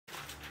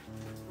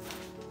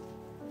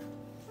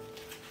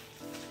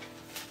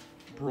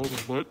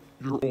Brother Lett,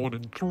 you're on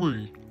in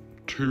 3,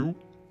 2.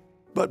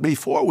 But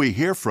before we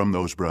hear from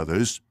those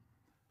brothers,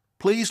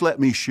 please let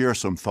me share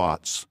some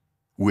thoughts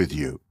with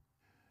you.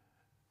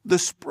 The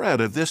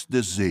spread of this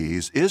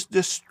disease is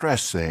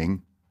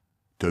distressing,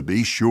 to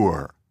be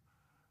sure.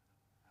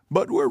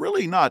 But we're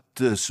really not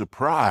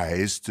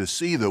surprised to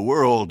see the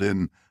world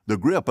in the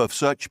grip of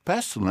such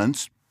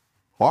pestilence,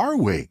 are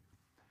we?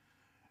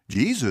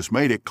 Jesus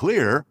made it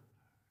clear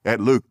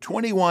at Luke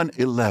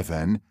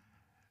 21:11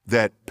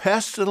 that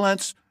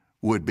pestilence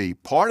would be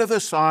part of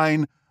the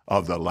sign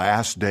of the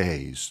last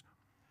days.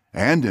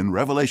 And in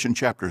Revelation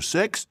chapter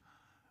 6,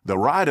 the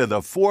ride of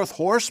the fourth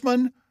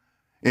horseman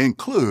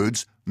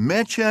includes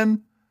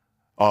mention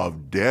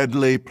of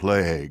deadly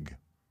plague.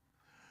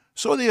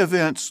 So the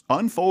events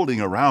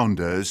unfolding around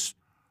us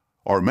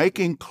are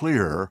making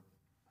clearer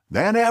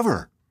than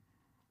ever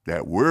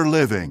that we're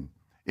living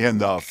in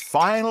the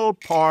final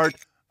part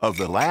of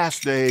the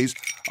last days,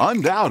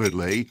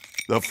 undoubtedly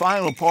the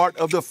final part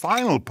of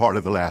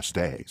the last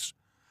days,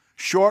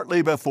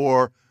 shortly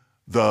before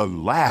the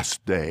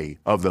last day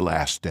of the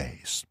last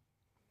days.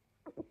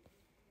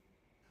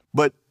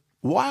 But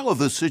while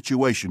the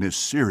situation is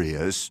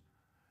serious,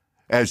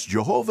 as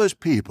Jehovah's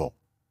people,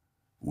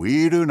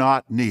 we do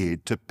not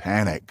need to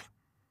panic.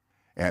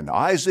 And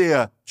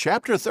Isaiah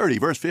chapter 30,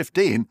 verse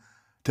 15,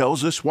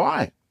 tells us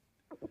why.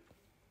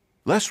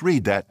 Let's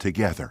read that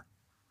together.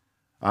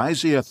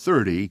 Isaiah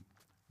 30,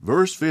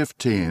 verse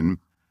 15,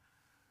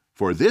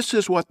 "For this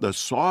is what the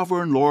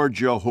sovereign Lord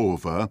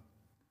Jehovah,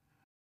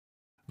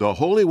 the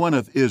Holy One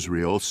of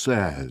Israel,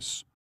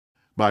 says,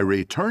 By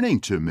returning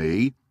to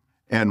me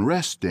and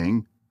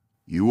resting,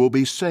 you will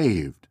be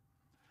saved.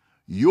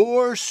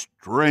 Your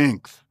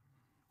strength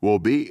will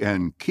be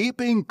in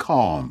keeping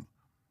calm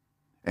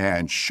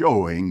and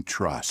showing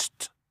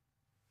trust."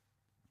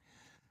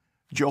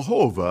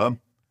 Jehovah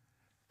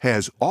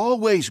has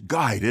always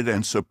guided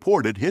and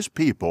supported his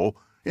people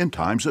in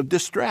times of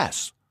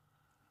distress.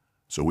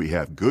 So we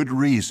have good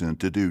reason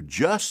to do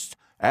just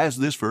as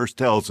this verse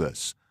tells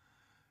us.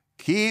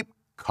 Keep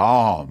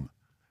calm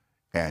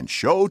and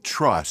show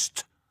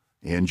trust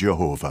in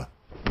Jehovah.